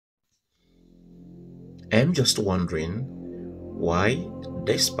I'm just wondering why,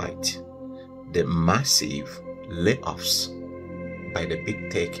 despite the massive layoffs by the big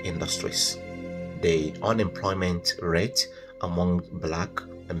tech industries, the unemployment rate among Black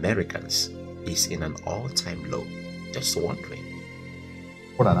Americans is in an all-time low. Just wondering.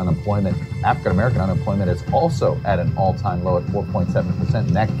 On unemployment, African American unemployment is also at an all-time low at 4.7%.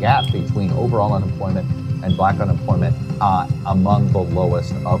 And that gap between overall unemployment and Black unemployment among the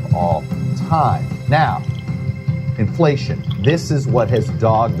lowest of all time. Now, inflation. This is what has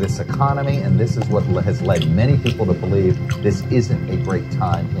dogged this economy, and this is what has led many people to believe this isn't a great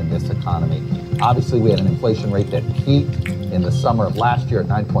time in this economy. Obviously, we had an inflation rate that peaked in the summer of last year at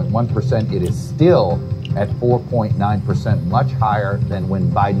 9.1%. It is still at 4.9%, much higher than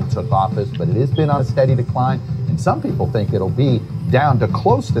when Biden took office, but it has been on a steady decline. And some people think it'll be down to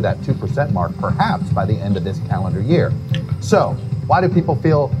close to that 2% mark, perhaps by the end of this calendar year. So why do people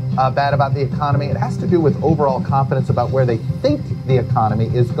feel bad about the economy? It has to do with overall confidence about where they think the economy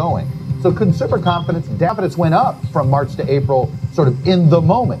is going. So consumer confidence went up from March to April, sort of in the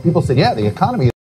moment. People said, yeah, the economy